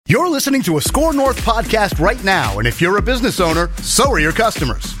You're listening to a Score North podcast right now, and if you're a business owner, so are your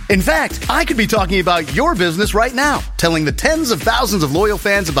customers. In fact, I could be talking about your business right now, telling the tens of thousands of loyal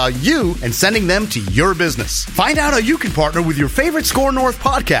fans about you and sending them to your business. Find out how you can partner with your favorite Score North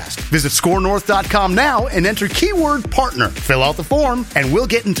podcast. Visit scorenorth.com now and enter keyword partner. Fill out the form, and we'll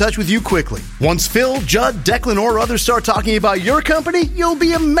get in touch with you quickly. Once Phil, Judd, Declan, or others start talking about your company, you'll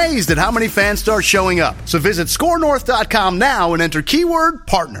be amazed at how many fans start showing up. So visit scorenorth.com now and enter keyword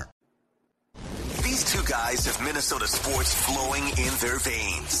partner. These two guys have Minnesota sports flowing in their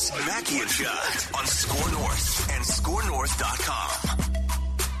veins. Mackie and Judd on Score North and scorenorth.com.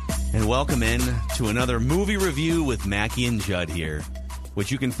 And welcome in to another movie review with Mackie and Judd here,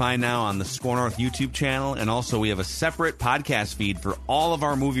 which you can find now on the Score North YouTube channel. And also we have a separate podcast feed for all of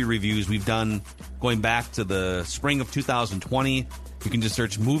our movie reviews we've done going back to the spring of 2020. You can just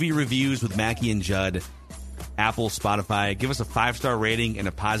search movie reviews with Mackie and Judd. Apple, Spotify. Give us a 5-star rating and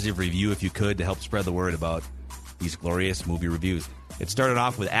a positive review if you could to help spread the word about these glorious movie reviews. It started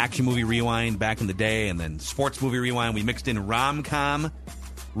off with Action Movie Rewind back in the day, and then Sports Movie Rewind. We mixed in Rom-Com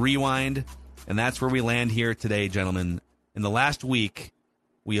Rewind, and that's where we land here today, gentlemen. In the last week,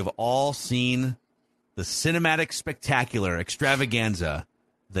 we have all seen the cinematic spectacular extravaganza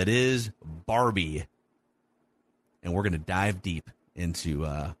that is Barbie, and we're going to dive deep into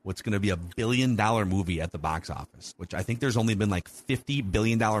what's going to be a $1 billion movie at the box office, which I think there's only been like $50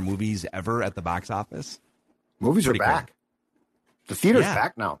 billion movies ever at the box office. Movies are back. Cool. The theater's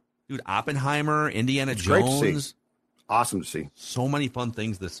back now. Dude, Oppenheimer, Indiana it's Jones. Great to see. Awesome to see. So many fun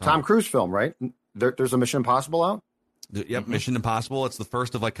things this summer. Tom Cruise film, right? There's a Mission Impossible out? Yep, Mission Impossible. It's the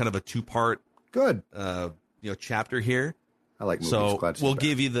first of like kind of a two-part good chapter here. I like movies. So we'll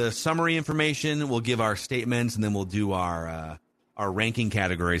give you the summary information, we'll give our statements, and then we'll do our ranking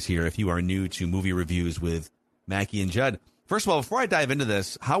categories here if you are new to movie reviews with Mackie and Judd. First of all, before I dive into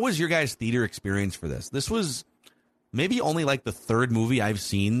this, how was your guys' theater experience for this? This was maybe only like the third movie I've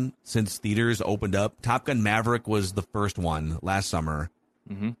seen since theaters opened up. Top Gun Maverick was the first one last summer.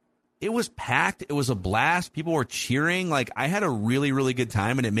 Mm-hmm. It was packed. It was a blast. People were cheering. Like, I had a really, really good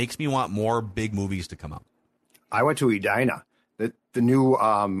time, and it makes me want more big movies to come out. I went to Edina. The new,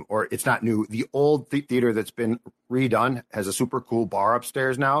 or it's not new, the old theater that's been redone has a super cool bar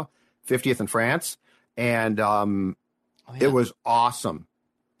upstairs now, 50th in France. And It was awesome.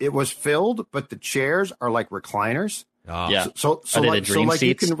 It was filled, but the chairs are like recliners. Oh. Yeah. So like seats?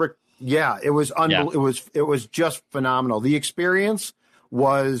 you can, it was unbelievable. Yeah. It was just phenomenal. The experience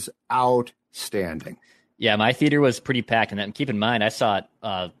was outstanding. Yeah, my theater was pretty packed. And keep in mind, I saw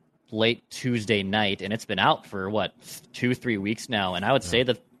it late Tuesday night, and it's been out for 2-3 weeks now. And I would say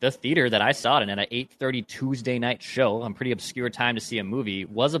that the theater that I saw it in at an 8:30 Tuesday night show, a pretty obscure time to see a movie,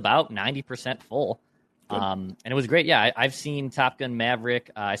 was about 90% full. And it was great. Yeah, I've seen Top Gun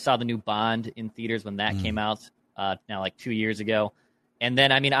Maverick. I saw the new Bond in theaters when that came out now like 2 years ago. And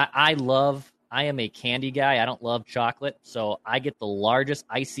then, I mean, I am a candy guy. I don't love chocolate, so I get the largest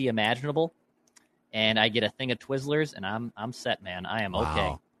icy imaginable, and I get a thing of Twizzlers, and I'm set, man. I am okay.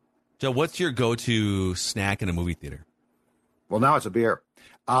 Wow. So what's your go-to snack in a movie theater? Well, now it's a beer.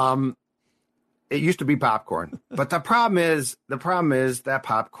 It used to be popcorn, but the problem is that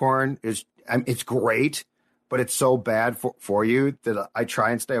popcorn is, it's great, but it's so bad for you that I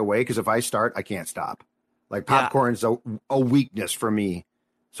try and stay away, because if I start, I can't stop. Like, popcorn is a weakness for me.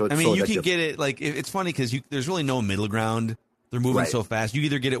 So I mean, you can get it, like, it's funny because there's really no middle ground. They're moving so fast. You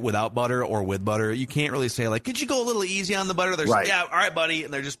either get it without butter or with butter. You can't really say, like, could you go a little easy on the butter? There's yeah, all right, buddy.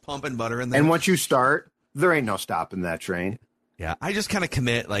 And they're just pumping butter in there. And once you start, there ain't no stopping that train. Yeah, I just kind of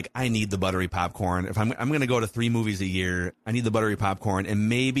commit, like, I need the buttery popcorn. If I'm going to go to 3 movies a year, I need the buttery popcorn and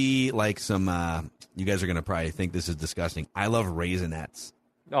maybe, like, some, you guys are going to probably think this is disgusting. I love Raisinets.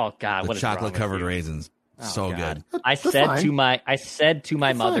 Oh, God, what is wrong with chocolate-covered you? raisins. Oh, so God. good. I said to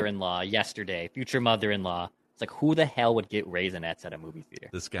my mother-in-law yesterday, future mother-in-law, it's like, who the hell would get Raisinets at a movie theater?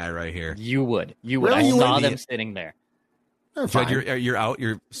 This guy right here. You would. Really? I saw them sitting there. Judd, you're out.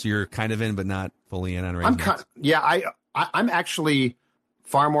 You're kind of in, but not fully in on Raisinets. I'm actually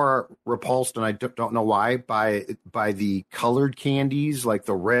far more repulsed, and I don't know why, by the colored candies, like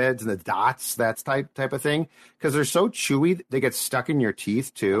the reds and the dots, that type of thing, because they're so chewy, they get stuck in your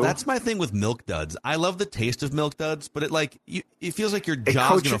teeth too. That's my thing with Milk Duds. I love the taste of Milk Duds, but it feels like your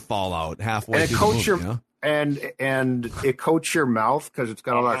jaw's gonna fall out halfway through the movie, you know? And it coats your mouth because it's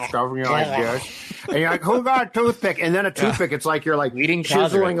got all that stuff in your like this. And you're like, who got a toothpick? And then a toothpick, it's like you're like eating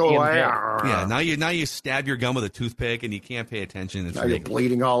chiseling away. Yeah, now you stab your gum with a toothpick and you can't pay attention. It's now you're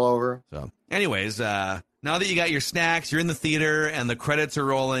bleeding all over. So, anyways, now that you got your snacks, you're in the theater and the credits are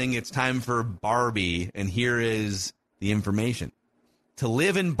rolling, it's time for Barbie. And here is the information. To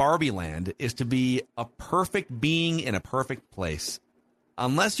live in Barbie land is to be a perfect being in a perfect place.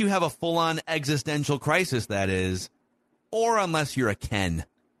 Unless you have a full-on existential crisis, that is, or unless you're a Ken.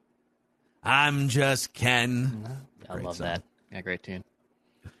 I'm just Ken. I love that. Yeah, great tune.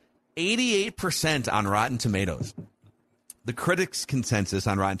 88% on Rotten Tomatoes. The critics' consensus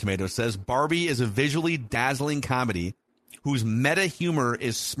on Rotten Tomatoes says Barbie is a visually dazzling comedy whose meta humor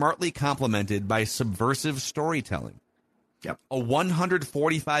is smartly complemented by subversive storytelling. Yep. A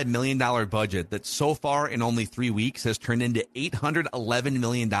 $145 million budget that so far in only 3 weeks has turned into $811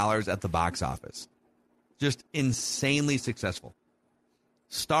 million at the box office. Just insanely successful.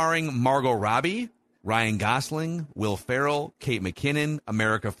 Starring Margot Robbie, Ryan Gosling, Will Ferrell, Kate McKinnon,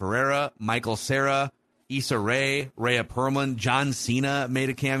 America Ferrera, Michael Cera, Issa Rae, Rhea Perlman. John Cena made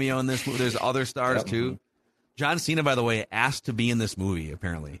a cameo in this movie. There's other stars, too. John Cena, by the way, asked to be in this movie,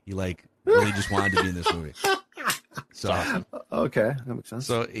 apparently. He, really just wanted to be in this movie. So, okay, that makes sense.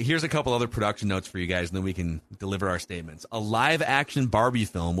 So here's a couple other production notes for you guys, and then we can deliver our statements. A live-action Barbie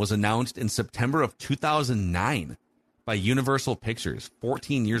film was announced in September of 2009 by Universal Pictures,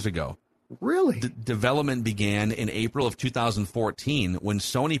 14 years ago. Really? Development began in April of 2014 when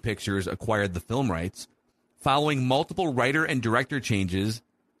Sony Pictures acquired the film rights, following multiple writer and director changes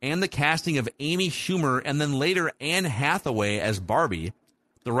and the casting of Amy Schumer and then later Anne Hathaway as Barbie.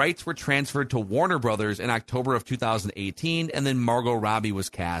 The rights were transferred to Warner Brothers in October of 2018, and then Margot Robbie was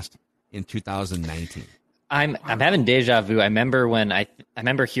cast in 2019. I'm having deja vu. I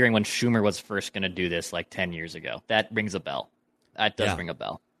remember hearing when Schumer was first going to do this 10 years ago. That rings a bell. That does ring a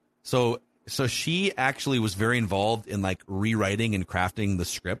bell. So she actually was very involved in rewriting and crafting the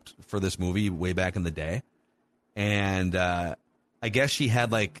script for this movie way back in the day, and I guess she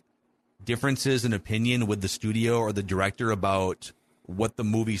had differences in opinion with the studio or the director about what the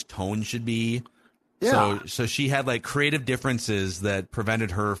movie's tone should be. Yeah. So she had creative differences that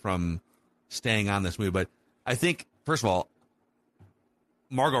prevented her from staying on this movie. But I think, first of all,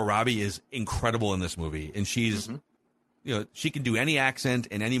 Margot Robbie is incredible in this movie, and she's, she can do any accent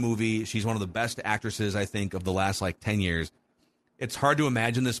in any movie. She's one of the best actresses, I think, of the last 10 years. It's hard to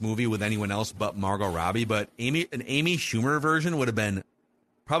imagine this movie with anyone else but Margot Robbie, but an Amy Schumer version would have been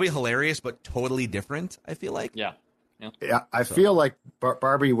probably hilarious, but totally different, I feel like. Yeah. Yeah, I feel like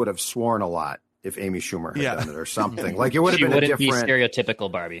Barbie would have sworn a lot if Amy Schumer had done it or something. It would have been a different. She wouldn't be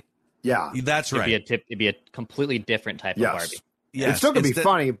stereotypical Barbie. Yeah, that's right. It'd be a completely different type of Barbie. Yes, it's still gonna be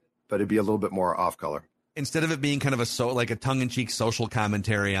funny, but it'd be a little bit more off color. Instead of it being kind of a tongue-in-cheek social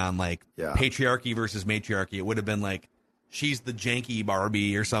commentary on patriarchy versus matriarchy, it would have been she's the janky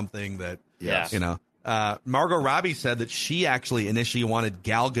Barbie or something that Margot Robbie said that she actually initially wanted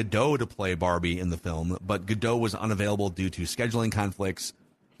Gal Gadot to play Barbie in the film, but Gadot was unavailable due to scheduling conflicts.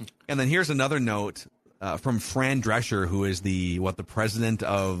 And then here's another note from Fran Drescher, who is the president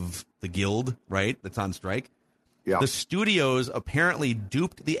of the guild, right? That's on strike. Yeah. The studios apparently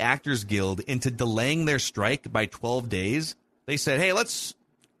duped the Actors Guild into delaying their strike by 12 days. They said, hey, let's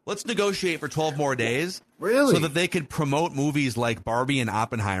negotiate for 12 more days. Really? So that they could promote movies like Barbie and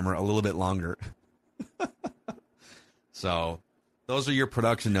Oppenheimer a little bit longer. So those are your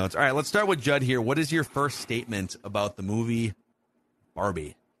production notes. All right, let's start with Judd here. What is your first statement about the movie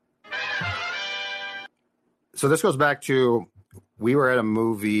Barbie? So this goes back to, we were at a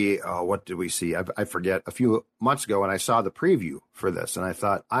movie, what did we see? I forget, a few months ago, and I saw the preview for this, and I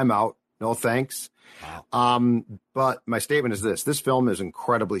thought, I'm out. No thanks. Wow. But my statement is this. This film is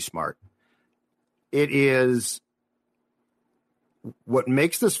incredibly smart. It is, what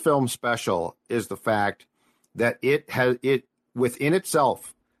makes this film special is the fact that it within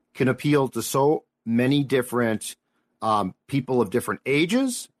itself can appeal to so many different people of different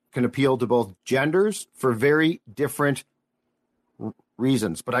ages, can appeal to both genders for very different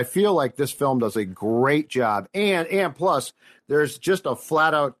reasons. But I feel like this film does a great job. And plus, there's just a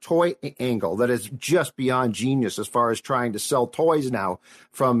flat out toy angle that is just beyond genius as far as trying to sell toys now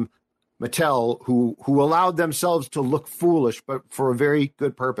from Mattel, who allowed themselves to look foolish, but for a very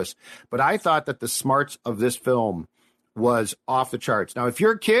good purpose. But I thought that the smarts of this film was off the charts. Now, if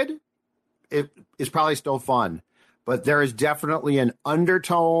you're a kid, it is probably still fun, but there is definitely an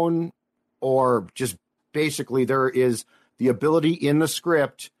undertone, or just basically there is the ability in the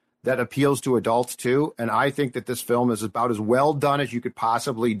script that appeals to adults too. And I think that this film is about as well done as you could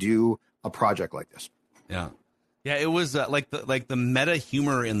possibly do a project like this. Yeah. Yeah, it was the meta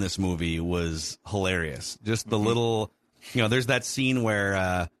humor in this movie was hilarious. Just the little, there's that scene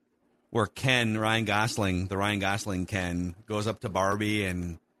where Ken, the Ryan Gosling Ken, goes up to Barbie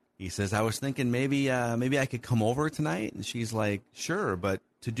and he says, I was thinking maybe I could come over tonight. And she's like, sure, but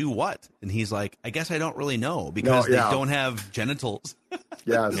to do what? And he's like, I guess I don't really know because they don't have genitals.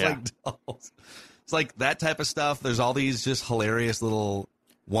 Yeah. Like dolls. It's like that type of stuff. There's all these just hilarious little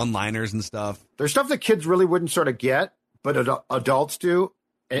one-liners and stuff. There's stuff that kids really wouldn't sort of get, but adults do,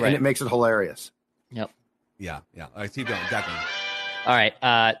 and it makes it hilarious. Yep. Yeah. All right, keep going. Definitely. All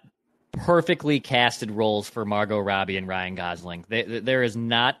right. Perfectly casted roles for Margot Robbie and Ryan Gosling. There is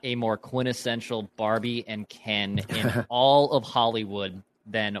not a more quintessential Barbie and Ken in all of Hollywood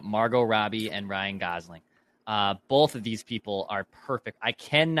than Margot Robbie and Ryan Gosling. Both of these people are perfect. I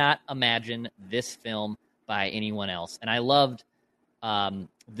cannot imagine this film by anyone else. And I loved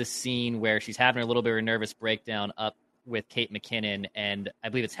the scene where she's having a little bit of a nervous breakdown up with Kate McKinnon, and I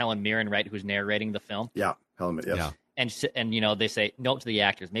believe it's Helen Mirren, right, who's narrating the film. Yeah, Helen, yes. Yeah. And you know, they say, note to the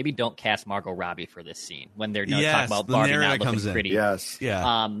actors, maybe don't cast Margot Robbie for this scene when they're talking about the Barbie narrator not comes looking in. pretty. Yes.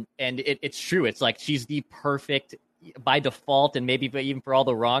 Yeah. And it's true. It's like she's the perfect, by default, and maybe even for all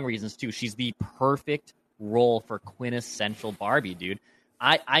the wrong reasons too, she's the perfect role for quintessential Barbie, dude.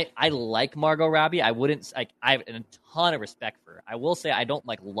 I like Margot Robbie. I have a ton of respect for her. I will say I don't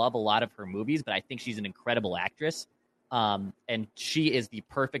love a lot of her movies, but I think she's an incredible actress. And she is the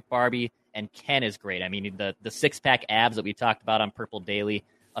perfect Barbie, and Ken is great. I mean, the six-pack abs that we talked about on Purple Daily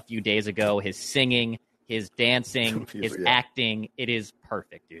a few days ago, his singing, his dancing, his acting, it is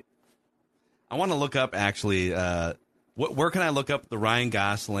perfect, dude. I want to look up, actually, where can I look up the Ryan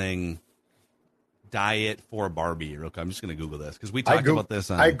Gosling diet for Barbie? I'm just going to Google this, because we talked about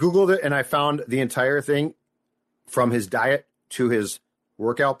this. I Googled it, and I found the entire thing from his diet to his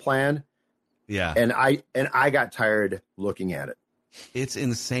workout plan. Yeah. And I got tired looking at it. It's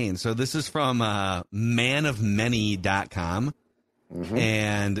insane. So this is from manofmany.com. Mm-hmm.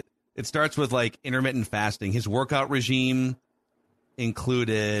 And it starts with intermittent fasting. His workout regime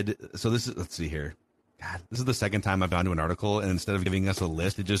included, let's see here. God, this is the second time I've gone to an article, and instead of giving us a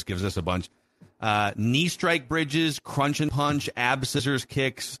list, it just gives us a bunch. Knee strike bridges, crunch and punch, ab scissors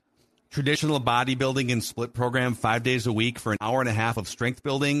kicks, traditional bodybuilding and split program 5 days a week for an hour and a half of strength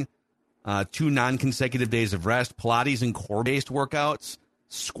building. 2 non-consecutive days of rest, Pilates and core-based workouts,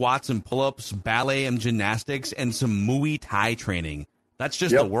 squats and pull-ups, ballet and gymnastics, and some Muay Thai training. That's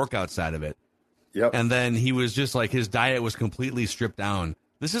just the workout side of it. Yep. And then he was just his diet was completely stripped down.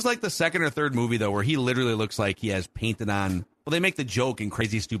 This is the second or third movie, though, where he literally looks like he has painted on. Well, they make the joke in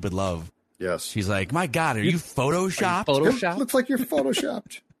Crazy Stupid Love. Yes. She's like, my God, are you Photoshopped? It looks like you're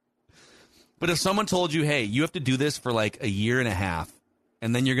Photoshopped. But if someone told you, hey, you have to do this for a year and a half,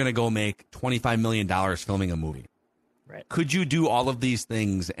 and then you're going to go make $25 million filming a movie. Right. Could you do all of these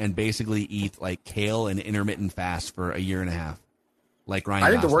things and basically eat kale and intermittent fast for a year and a half? Like Ryan I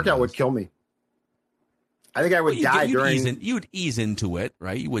think the Gosling workout does? would kill me. I think I would die during. You'd ease into it,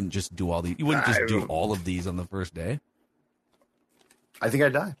 right? You wouldn't just do all these. You wouldn't just do all of these on the first day. I think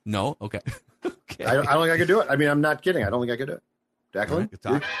I'd die. No? Okay. Okay. I don't think I could do it. I mean, I'm not kidding. I don't think I could do it. Declan,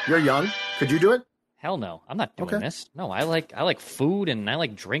 Right, you're young. Could you do it? Hell no, I'm not doing this. No, I like food, and I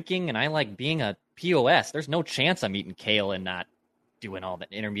like drinking, and I like being a POS. There's no chance I'm eating kale and not doing all the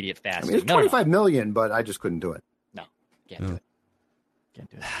intermediate I fasting. mean, it's 25 million, but I just couldn't do it. No, can't do it.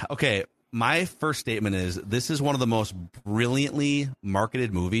 Can't do it. Okay, my first statement is this is one of the most brilliantly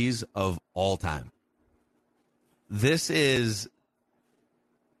marketed movies of all time. This is,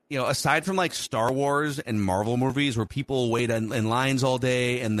 aside from Star Wars and Marvel movies where people wait in lines all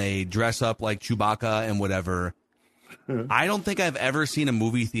day and they dress up like Chewbacca and whatever, I don't think I've ever seen a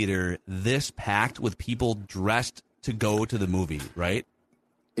movie theater this packed with people dressed to go to the movie, right?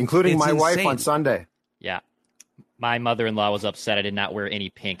 Including It's my wife insane. on Sunday. Yeah. My mother-in-law was upset I did not wear any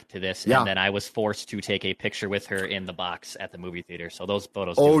pink to this, Yeah. and then I was forced to take a picture with her in the box at the movie theater. So those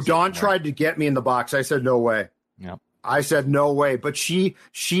photos. Oh, do Dawn more. tried to get me in the box. I said, no way. Yep. I said, no way. But she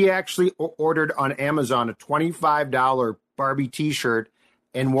actually ordered on Amazon a $25 Barbie t-shirt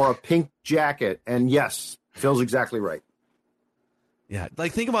and wore a pink jacket. And yes, Phil's exactly right. Yeah,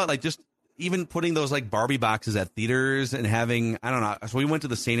 think about just even putting those Barbie boxes at theaters and having, I don't know. So we went to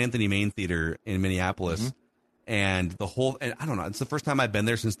the St. Anthony Main Theater in Minneapolis, and I don't know. It's the first time I've been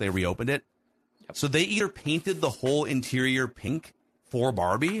there since they reopened it. Yep. So they either painted the whole interior pink for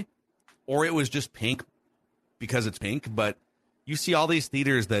Barbie, or it was just pink because it's pink. But you see all these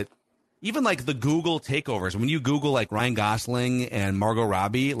theaters that even the Google takeovers, when you Google Ryan Gosling and Margot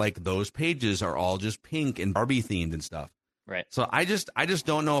Robbie, those pages are all just pink and Barbie themed and stuff. Right. So I just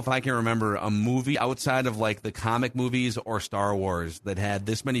don't know if I can remember a movie outside of the comic movies or Star Wars that had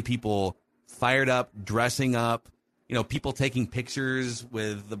this many people fired up, dressing up, people taking pictures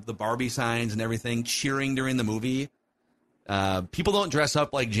with the Barbie signs and everything, cheering during the movie. People don't dress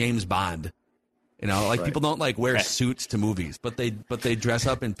up like James Bond. You know, like Right. people don't like wear suits to movies, but they dress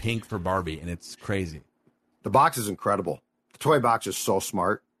up in pink for Barbie, and it's crazy. The box is incredible. The toy box is so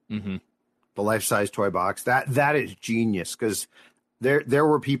smart. Mm-hmm. The life-size toy box, that is genius, because there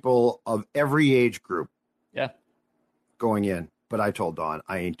were people of every age group going in. But I told Dawn,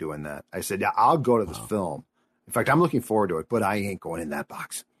 I ain't doing that. I said, yeah, I'll go to this film. In fact, I'm looking forward to it, but I ain't going in that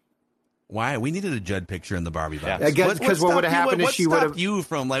box. Why? We needed a Judd picture in the Barbie box. I guess because what would have happened is she would have. You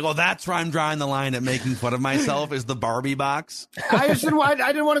from like, oh, that's where I'm drawing the line at making fun of myself is the Barbie box. I didn't want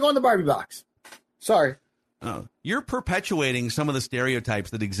to go in the Barbie box. Sorry. Oh, you're perpetuating some of the stereotypes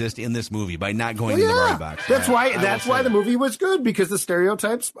that exist in this movie by not going in the Barbie box. That's why the movie was good, because the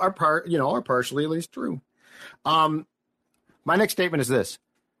stereotypes are partially at least true. My next statement is this,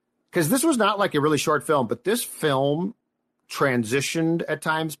 because this was not like a really short film, but this film transitioned at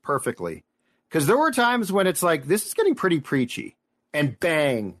times perfectly, because there were times when it's like, this is getting pretty preachy, and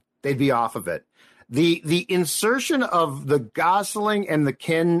bang, they'd be off of it. The insertion of the Gosling and the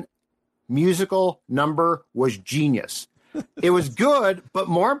Ken musical number was genius. It was good, but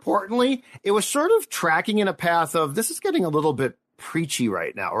more importantly, it was sort of tracking in a path of, this is getting a little bit preachy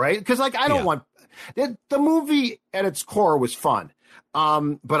right now, right? Because like, I don't want the movie at its core was fun.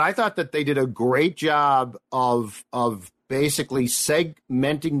 But I thought that they did a great job of basically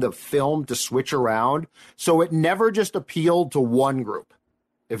segmenting the film to switch around, so it never just appealed to one group,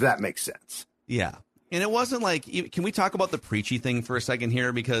 if that makes sense. Yeah. And it wasn't like, can we talk about the preachy thing for a second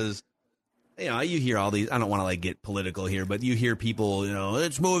here? Because, you know, you hear all these, I don't want to like get political here, but you hear people, you know,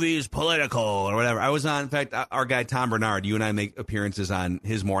 this movie is political or whatever. I was on, in fact, our guy, Tom Bernard, you and I make appearances on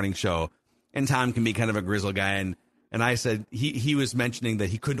his morning show, and Tom can be kind of a grizzled guy. And I said, he was mentioning that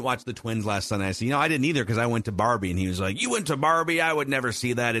he couldn't watch The Twins last Sunday. I said, you know, I didn't either because I went to Barbie. And he was like, you went to Barbie? I would never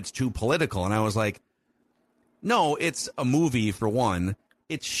see that. It's too political. And I was like, no, it's a movie for one.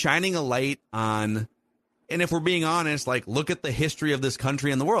 It's shining a light on, and if we're being honest, like, look at the history of this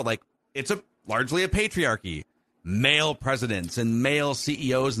country and the world. Like, it's largely a patriarchy. Male presidents and male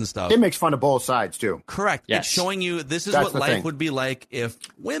CEOs and stuff. It makes fun of both sides too. Correct. Yes. It's showing you this is what life would be like if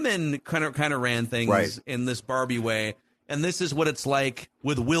women kind of ran things in this Barbie way, and this is what it's like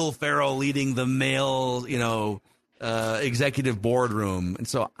with Will Ferrell leading the male, you know, executive boardroom. And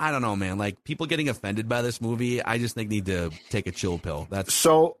so I don't know, man. Like, people getting offended by this movie, I just think need to take a chill pill. That's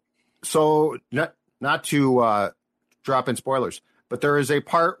so not to drop in spoilers, but there is a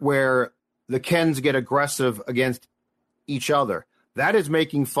part where the Kens get aggressive against each other. That is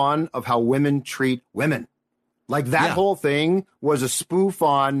making fun of how women treat women. Like, that whole thing was a spoof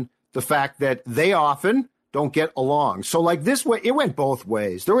on the fact that they often don't get along. So like, this way, it went both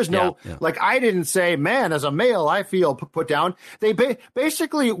ways. There was no, like, I didn't say, man, as a male, I feel put down. They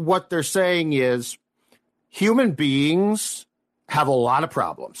basically, what they're saying is human beings have a lot of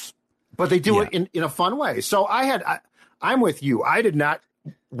problems, but they do it in a fun way. So I'm with you. I did not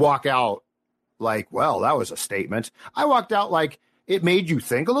walk out like, well, that was a statement. I walked out like, it made you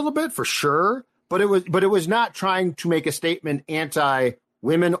think a little bit, for sure, but it was not trying to make a statement anti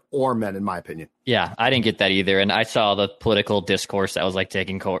women or men, in my opinion. Yeah, I didn't get that either. And I saw the political discourse that was like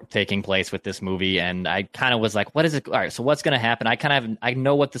taking place with this movie, and I kind of was like, what is it? All right, so what's going to happen? I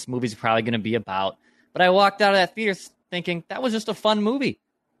know what this movie's probably going to be about, but I walked out of that theater thinking that was just a fun movie.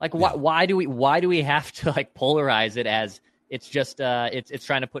 Like, why do we have to like polarize it as it's just it's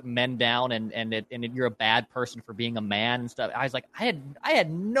trying to put men down and you're a bad person for being a man and stuff. I was like, I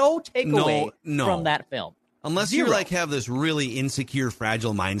had no takeaway from that film. Unless you like have this really insecure,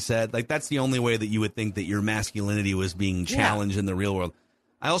 fragile mindset, like that's the only way that you would think that your masculinity was being challenged in the real world.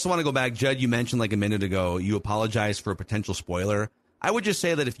 I also want to go back, Judd, you mentioned like a minute ago, you apologized for a potential spoiler. I would just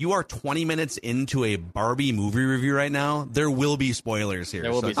say that if you are 20 minutes into a Barbie movie review right now, there will be spoilers here.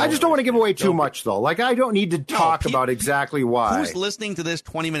 I just don't want to give away too much, though. Like, I don't need to talk about exactly why. Who's listening to this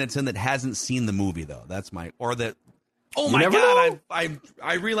 20 minutes in that hasn't seen the movie, though? That's my, or that, oh my God,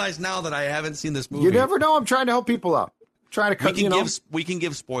 I realize now that I haven't seen this movie. You never know. I'm trying to help people out. Trying to cut, we can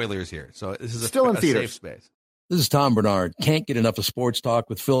give spoilers here. So this is still in a theaters. safe space. This is Tom Bernard. Can't get enough of sports talk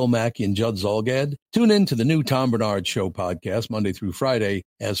with Phil Mackey and Judd Zolgad? Tune in to the new Tom Bernard Show podcast Monday through Friday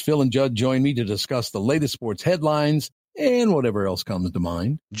as Phil and Judd join me to discuss the latest sports headlines and whatever else comes to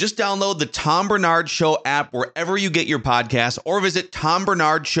mind. Just download the Tom Bernard Show app wherever you get your podcasts or visit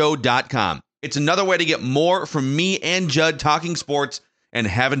tombernardshow.com. It's another way to get more from me and Judd talking sports and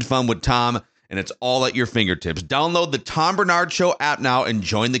having fun with Tom, and it's all at your fingertips. Download the Tom Bernard Show app now and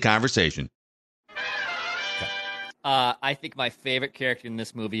join the conversation. I think my favorite character in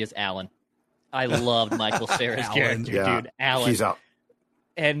this movie is Alan. I loved Michael Cera's character, dude. Alan. He's out.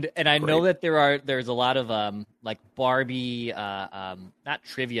 And I know that there's a lot of like Barbie not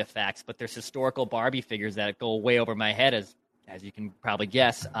trivia facts, but there's historical Barbie figures that go way over my head as you can probably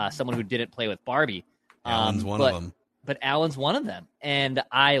guess, someone who didn't play with Barbie. Alan's one of them. But Alan's one of them, and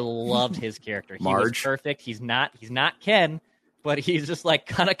I loved his character. He Marge. was perfect. He's not Ken, but he's just like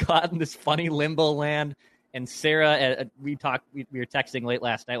kind of caught in this funny limbo land. And Sarah, we were texting late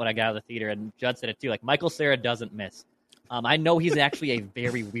last night when I got out of the theater, and Judd said it too. Like, Michael Cera doesn't miss. I know he's actually a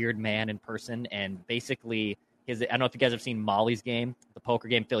very weird man in person, and basically I don't know if you guys have seen Molly's Game, the poker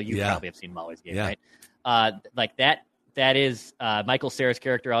game. Phil, you probably have seen Molly's Game, right? Like that is Michael Cera's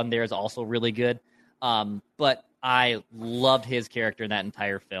character on there is also really good. But I loved his character in that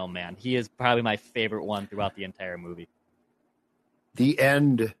entire film, man. He is probably my favorite one throughout the entire movie. The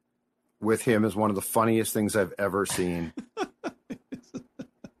end with him is one of the funniest things I've ever seen.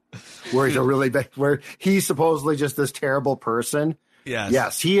 Where he's supposedly just this terrible person.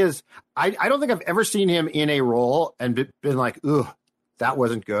 Yes, he is. I don't think I've ever seen him in a role and been like, ugh, that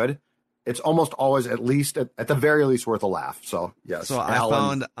wasn't good. It's almost always at the very least worth a laugh. So yes. So I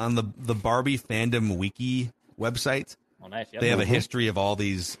found on the Barbie fandom wiki website. Oh, nice. Yep. They have a history of all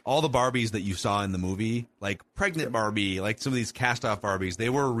the Barbies that you saw in the movie, like pregnant Barbie, like some of these cast-off Barbies. They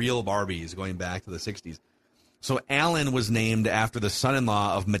were real Barbies going back to the 60s. So Alan was named after the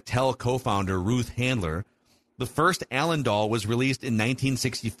son-in-law of Mattel co-founder Ruth Handler. The first Alan doll was released in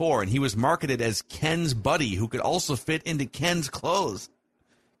 1964, and he was marketed as Ken's buddy, who could also fit into Ken's clothes.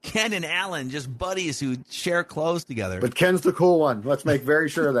 Ken and Alan, just buddies who share clothes together. But Ken's the cool one. Let's make very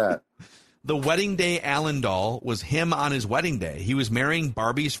sure of that. The wedding day Alan doll was him on his wedding day. He was marrying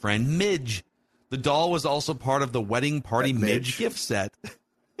Barbie's friend Midge. The doll was also part of the wedding party Midge gift set.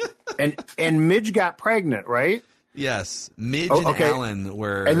 and Midge got pregnant, right? Yes, Midge and Alan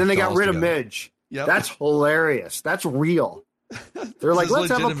were. And then they got rid together. of Midge. Yep. That's hilarious. That's real. They're like, let's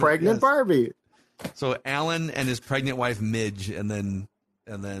have a pregnant Barbie. So Alan and his pregnant wife Midge, and then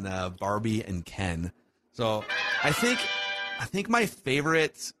Barbie and Ken. So I think my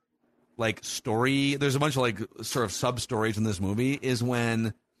favorite like story, there's a bunch of like sort of sub stories in this movie, is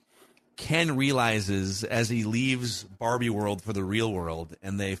when Ken realizes as he leaves Barbie world for the real world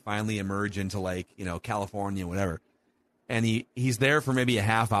and they finally emerge into like, you know, California, whatever. And he's there for maybe a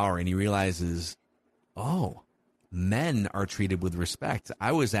half hour and he realizes, oh, men are treated with respect.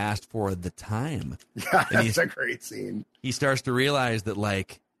 I was asked for the time. Yeah, that's a great scene. He starts to realize that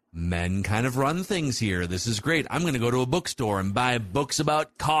like men kind of run things here. This is great. I'm going to go to a bookstore and buy books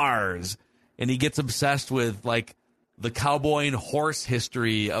about cars. And he gets obsessed with like the cowboy and horse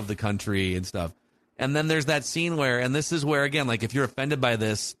history of the country and stuff. And then there's that scene where, and this is where, again, like if you're offended by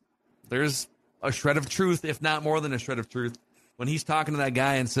this, there's a shred of truth, if not more than a shred of truth. When he's talking to that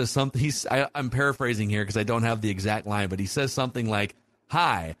guy and says something, I'm paraphrasing here because I don't have the exact line, but he says something like,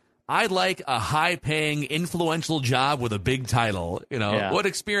 "Hi, I'd like a high-paying, influential job with a big title. You know, What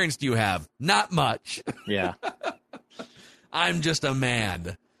experience do you have? Not much. Yeah. I'm just a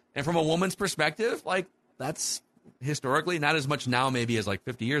man." And from a woman's perspective, like that's historically not as much now maybe as like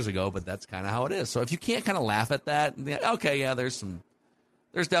 50 years ago, but that's kind of how it is. So if you can't kind of laugh at that, okay, yeah, there's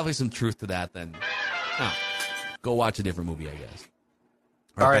definitely some truth to that. Then go watch a different movie, I guess.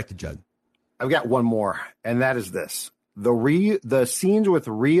 All right, back to Judd. I've got one more, and that is this. The scenes with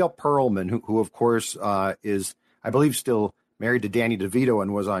Rhea Perlman, who of course is, I believe, still married to Danny DeVito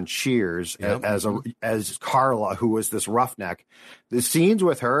and was on Cheers as Carla, who was this roughneck. The scenes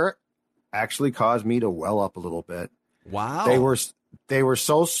with her actually caused me to well up a little bit. Wow. They were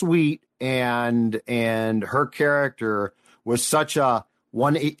so sweet, and her character was such a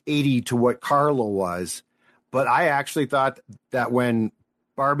 180 to what Carla was. But I actually thought that when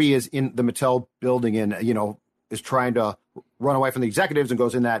Barbie is in the Mattel building and, you know, is trying to run away from the executives and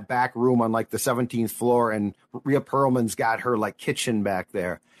goes in that back room on like the 17th floor, and Rhea Perlman's got her like kitchen back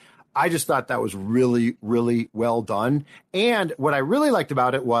there. I just thought that was really, really well done. And what I really liked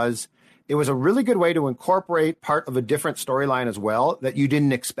about it was a really good way to incorporate part of a different storyline as well that you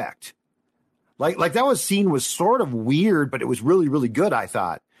didn't expect. Like that scene was sort of weird, but it was really, really good, I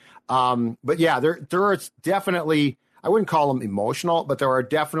thought. But yeah, there are definitely, I wouldn't call them emotional, but there are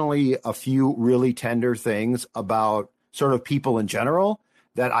definitely a few really tender things about sort of people in general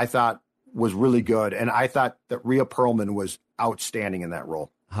that I thought was really good. And I thought that Rhea Perlman was outstanding in that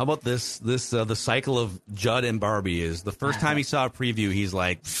role. How about this? The cycle of Judd and Barbie is the first time he saw a preview, he's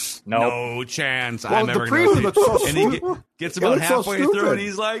like, no chance. Well, I'm ever the going to preview looks so And he gets about halfway so through and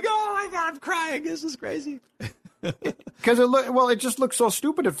he's like, oh my God, I'm crying. This is crazy. Because it just looked so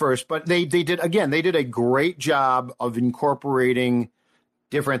stupid at first, but they did a great job of incorporating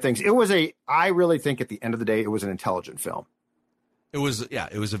different things. I really think at the end of the day, it was an intelligent film. It was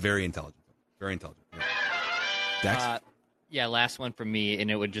a very intelligent film. Very intelligent. Yeah. Dex? Last one from me,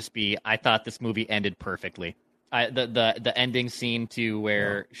 and it would just be, I thought this movie ended perfectly. The ending scene to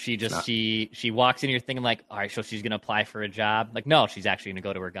where she walks in here thinking like, all right, so she's gonna apply for a job. Like, no, she's actually gonna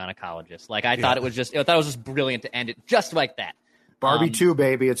go to her gynecologist. Like, I thought it was just brilliant to end it just like that. Barbie 2,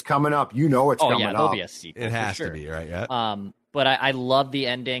 baby, it's coming up. You know it's coming up. There'll be a sequel. It has for sure. to be, right? Yeah. But I love the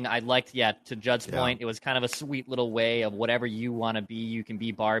ending. I liked, to Judd's point, it was kind of a sweet little way of whatever you want to be, you can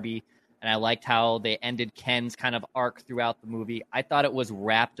be Barbie. And I liked how they ended Ken's kind of arc throughout the movie. I thought it was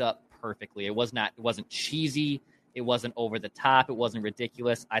wrapped up perfectly. It wasn't cheesy. It wasn't over the top. It wasn't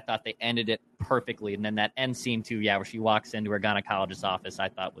ridiculous. I thought they ended it perfectly. And then that end scene too, where she walks into her gynecologist's office, I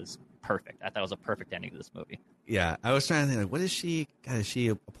thought was perfect. I thought it was a perfect ending to this movie. Yeah, I was trying to think, like, what is she? God, is she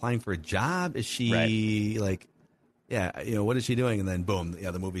applying for a job? Is she what is she doing? And then boom,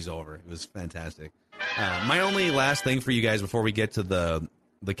 the movie's over. It was fantastic. My only last thing for you guys before we get to the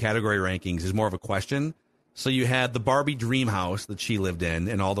category rankings is more of a question. So you had the Barbie dream house that she lived in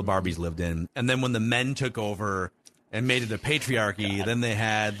and all the Barbies lived in. And then when the men took over and made it a patriarchy, then they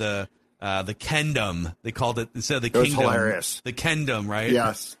had the Kendom. They called it, instead of the kingdom, hilarious. The Kendom, right?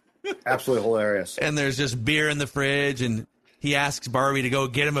 Yes. Absolutely hilarious. And there's just beer in the fridge, and he asks Barbie to go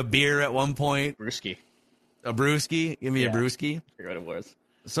get him a beer at one point. Brewski. A brewski? Give me a brewski. I forgot what it was.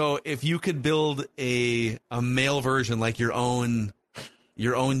 So if you could build a male version, like your own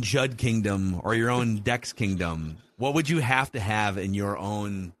Judd Kingdom or your own Dex Kingdom, what would you have to have in your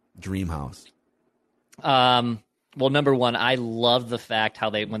own dream house? Well, number one, I love the fact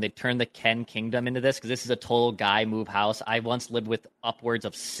how when they turned the Ken Kingdom into this, because this is a total guy move house. I once lived with upwards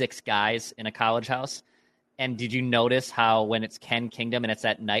of 6 guys in a college house. And did you notice how when it's Ken Kingdom and it's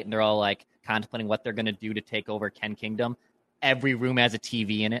at night and they're all like contemplating what they're going to do to take over Ken Kingdom, every room has a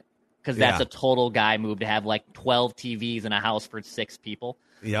TV in it? Because that's a total guy move to have like 12 TVs in a house for 6 people.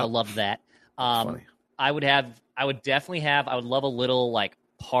 Yep. I love that. Funny. I would love a little like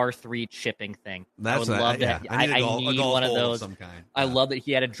par 3 chipping thing. I would love that. I need one of those. Some kind. I love that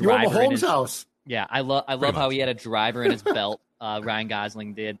he had a driver. You're in Mahomes' house. Yeah, I love how he had a driver in his belt. Ryan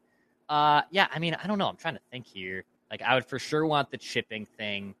Gosling did. I mean, I don't know. I'm trying to think here. Like, I would for sure want the chipping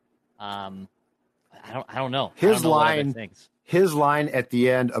thing. I don't know. His line at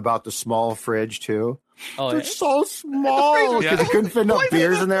the end about the small fridge too. Oh, it's so small because he couldn't fit enough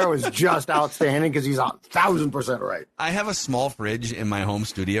beers in there. It was just outstanding because he's 1,000% right. I have a small fridge in my home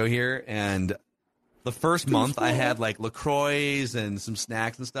studio here, and the first month I had like LaCroix and some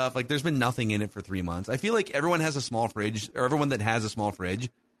snacks and stuff. Like, there's been nothing in it for 3 months. I feel like everyone has a small fridge, or everyone that has a small fridge,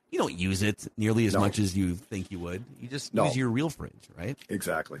 you don't use it nearly as much as you think you would. You just use your real fridge, right?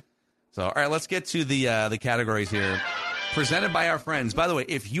 Exactly. So, all right, let's get to the categories here. Presented by our friends. By the way,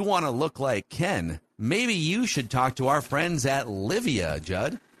 if you want to look like Ken, maybe you should talk to our friends at Livia,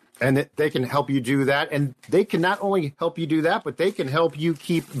 Judd. And they can help you do that. And they can not only help you do that, but they can help you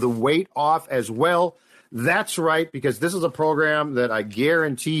keep the weight off as well. That's right, because this is a program that I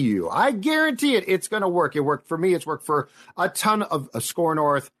guarantee it's going to work. It worked for me. It's worked for a ton of Score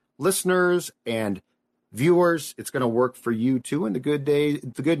North listeners and viewers. It's going to work for you too. And the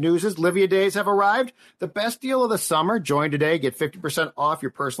good news is Livia Days have arrived. The best deal of the summer. Join today. Get 50% off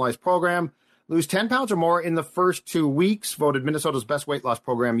your personalized program. Lose 10 pounds or more in the first 2 weeks. Voted Minnesota's best weight loss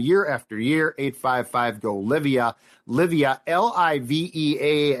program year after year. 855-GO-LIVIA. Livia, LIVEA.com.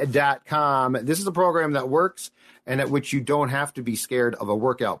 This is a program that works and at which you don't have to be scared of a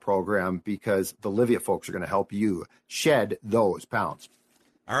workout program because the Livia folks are going to help you shed those pounds.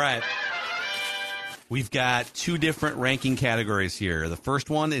 All right. We've got 2 different ranking categories here. The first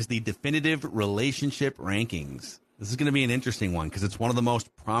one is the definitive relationship rankings. This is going to be an interesting one because it's one of the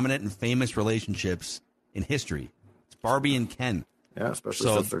most prominent and famous relationships in history. It's Barbie and Ken. Yeah,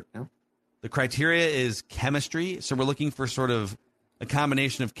 especially the criteria is chemistry. So we're looking for sort of a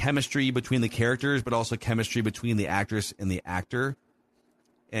combination of chemistry between the characters, but also chemistry between the actress and the actor.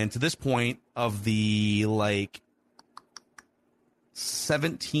 And to this point, of the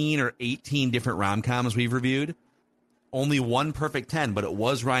 17 or 18 different rom-coms we've reviewed, only one perfect 10, but it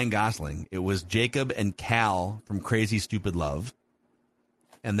was Ryan Gosling. It was Jacob and Cal from Crazy Stupid Love.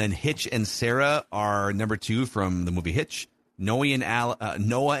 And then Hitch and Sarah are number 2 from the movie Hitch. Noah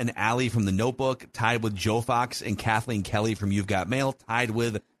and Allie from The Notebook, tied with Joe Fox and Kathleen Kelly from You've Got Mail, tied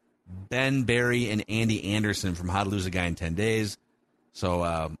with Ben Barry and Andy Anderson from How to Lose a Guy in 10 Days. So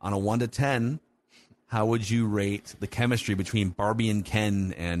on a 1 to 10, how would you rate the chemistry between Barbie and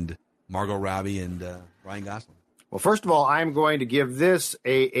Ken and Margot Robbie and Ryan Gosling? Well, first of all, I'm going to give this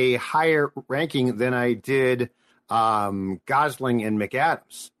a higher ranking than I did Gosling and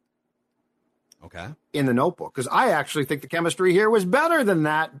McAdams. Okay. in The Notebook, because I actually think the chemistry here was better than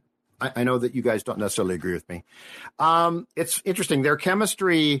that. I know that you guys don't necessarily agree with me. It's interesting. Their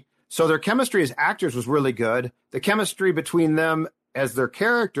chemistry as actors was really good. The chemistry between them as their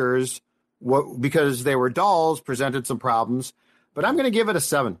characters, because they were dolls, presented some problems. But I'm going to give it a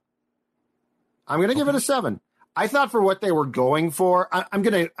 7. I'm going to give it a 7. I thought for what they were going for, I'm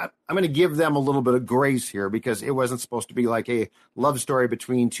going to give them a little bit of grace here, because it wasn't supposed to be like a love story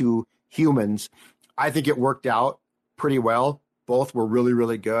between two humans. I think it worked out pretty well. Both were really,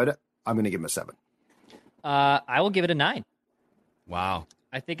 really good. I'm going to give them a 7. I will give it a 9. Wow.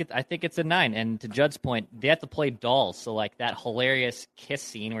 I think it's a 9. And to Judd's point, they have to play dolls. So like that hilarious kiss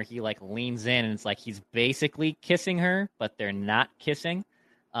scene where he like leans in and it's like he's basically kissing her, but they're not kissing.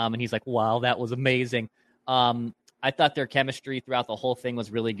 And he's like, "Wow, that was amazing." I thought their chemistry throughout the whole thing was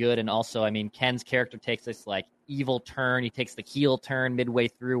really good. And also, I mean, Ken's character takes this like evil turn. He takes the heel turn midway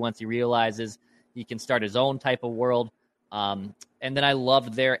through once he realizes he can start his own type of world. And then I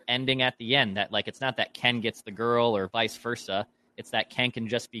loved their ending at the end, that like it's not that Ken gets the girl or vice versa. It's that Ken can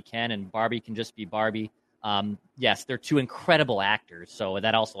just be Ken and Barbie can just be Barbie. Yes, they're two incredible actors, so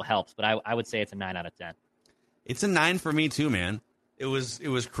that also helps. But I would say it's a 9 out of 10. It's a 9 for me too, man. It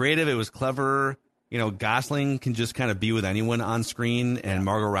was creative. It was clever. You know, Gosling can just kind of be with anyone on screen, and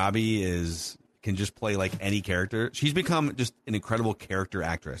Margot Robbie can just play like any character. She's become just an incredible character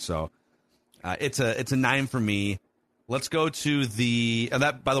actress. So it's a 9 for me. Let's go to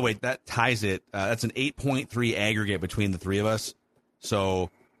that. By the way, that ties it. That's an 8.3 aggregate between the three of us. So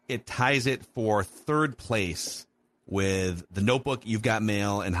it ties it for third place with The Notebook, You've Got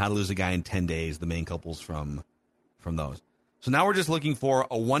Mail, and How to Lose a Guy in 10 Days, the main couples from those. So now we're just looking for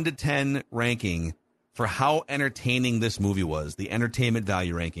a 1 to 10 ranking for how entertaining this movie was, the entertainment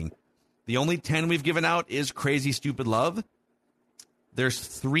value ranking. The only 10 we've given out is Crazy Stupid Love. There's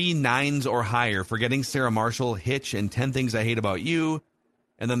 3 9s or higher for Getting Sarah Marshall, Hitch, and 10 Things I Hate About You.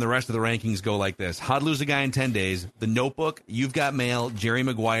 And then the rest of the rankings go like this: How to Lose a Guy in 10 Days, The Notebook, You've Got Mail, Jerry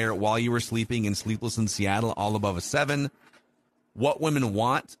Maguire, While You Were Sleeping, and Sleepless in Seattle, all above a 7. What Women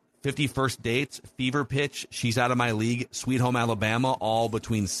Want, 50 First Dates, Fever Pitch, She's Out of My League, Sweet Home Alabama, all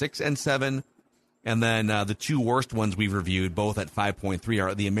between 6 and 7. And then the 2 worst ones we've reviewed, both at 5.3,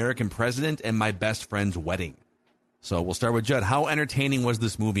 are The American President and My Best Friend's Wedding. So we'll start with Judd. How entertaining was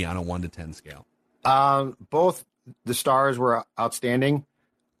this movie on a 1 to 10 scale? Both the stars were outstanding.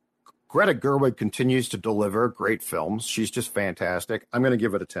 Greta Gerwig continues to deliver great films. She's just fantastic. I'm going to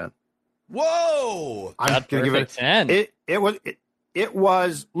give it a 10. Whoa! I'm going to give it a 10. It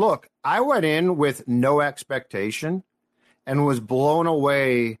was, look, I went in with no expectation and was blown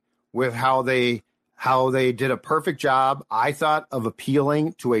away with how they did a perfect job, I thought, of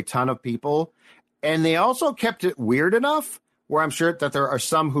appealing to a ton of people. And they also kept it weird enough where I'm sure that there are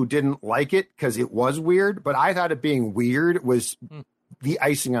some who didn't like it because it was weird, but I thought it being weird was the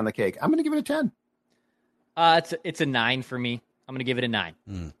icing on the cake. I'm going to give it a 10. It's a 9 for me. I'm going to give it a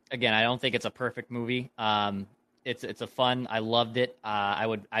 9. Again, I don't think it's a perfect movie. It's a fun. I loved it.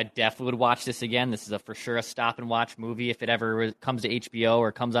 I definitely would watch this again. This is for sure a stop and watch movie if it ever comes to HBO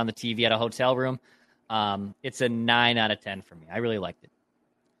or comes on the TV at a hotel room. It's a 9 out of 10 for me. I really liked it.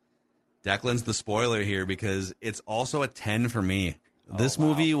 Declan's the spoiler here because it's also a 10 for me. This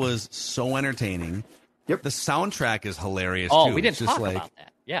movie was so entertaining. Yep. The soundtrack is hilarious Oh, too. we didn't talk about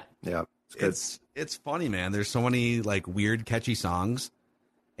that. Yeah. Yeah. It's funny, man. There's so many like weird, catchy songs,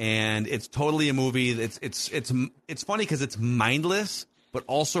 and it's totally a movie. It's funny because it's mindless, but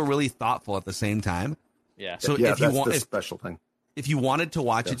also really thoughtful at the same time. Yeah. So yeah, if you want, special thing. If you wanted to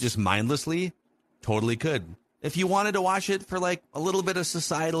watch it just mindlessly, totally could. If you wanted to watch it for like a little bit of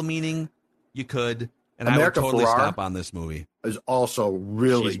societal meaning, you could. And America I would totally Ferrara stop on this movie. Is also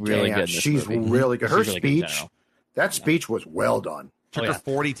really good. She's movie. really good. Her She's really good in speech, general. that speech was well done. Took her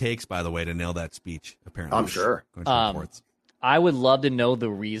 40 takes, by the way, to nail that speech, apparently. I'm sure. According to reports. I would love to know the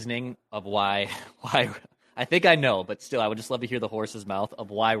reasoning of why I think I know, but still, I would just love to hear the horse's mouth of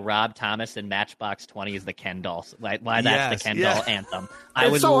why Rob Thomas in Matchbox 20 is the Ken doll. Why that's the Ken doll anthem. I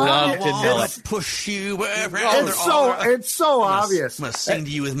would love to know it. Push you wherever. It's so obvious. I'm gonna sing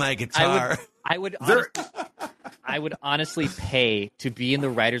to you with my guitar. I would honestly pay to be in the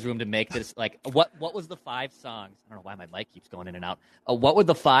writer's room to make this. Like, what was the 5 songs? I don't know why my mic keeps going in and out. What were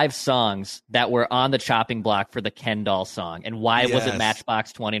the 5 songs that were on the chopping block for the Ken doll song? And why was it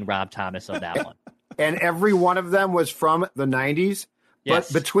Matchbox 20 and Rob Thomas on that one? And every one of them was from the 90s.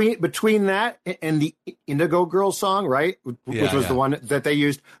 Yes. But between that and the Indigo Girls song, right, which was the one that they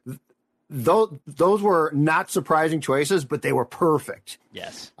used, those were not surprising choices, but they were perfect.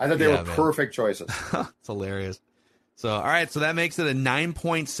 Yes. I thought they were perfect choices. It's hilarious. So, all right, so that makes it a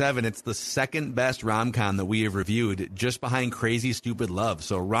 9.7. It's the second best rom-com that we have reviewed, just behind Crazy Stupid Love.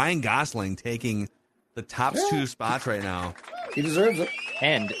 So Ryan Gosling taking the top two spots right now. He deserves it.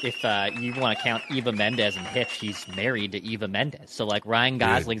 And if you want to count Eva Mendes and Hitch, he's married to Eva Mendes. So, like, Ryan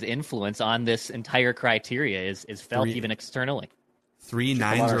Gosling's influence on this entire criteria is felt even externally. 3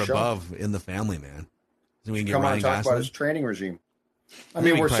 nines or above in the family, man. So we can get Come on Ryan and talk Gosling. about his training regime. I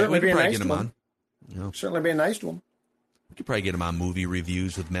mean, we're certainly being nice to him. Certainly being nice to him. We could probably get him on movie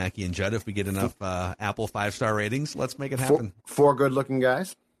reviews with Mackie and Judd if we get enough Apple 5-star ratings. Let's make it happen. Four good-looking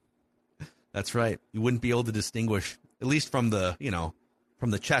guys. That's right. You wouldn't be able to distinguish, at least from the,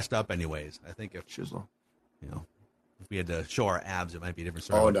 from the chest up, anyways. I think if Chisel, if we had to show our abs, it might be a different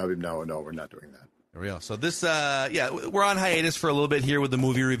story. Oh no, we're not doing that. There we go. So this, we're on hiatus for a little bit here with the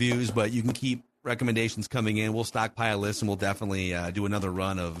movie reviews, but you can keep recommendations coming in. We'll stockpile lists, and we'll definitely do another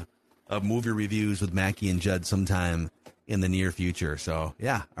run of movie reviews with Mackie and Judd sometime in the near future. So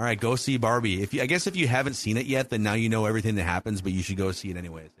yeah, all right, go see Barbie. I guess if you haven't seen it yet, then now you know everything that happens, but you should go see it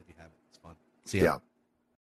anyways if you haven't. It's fun. See ya. Yeah.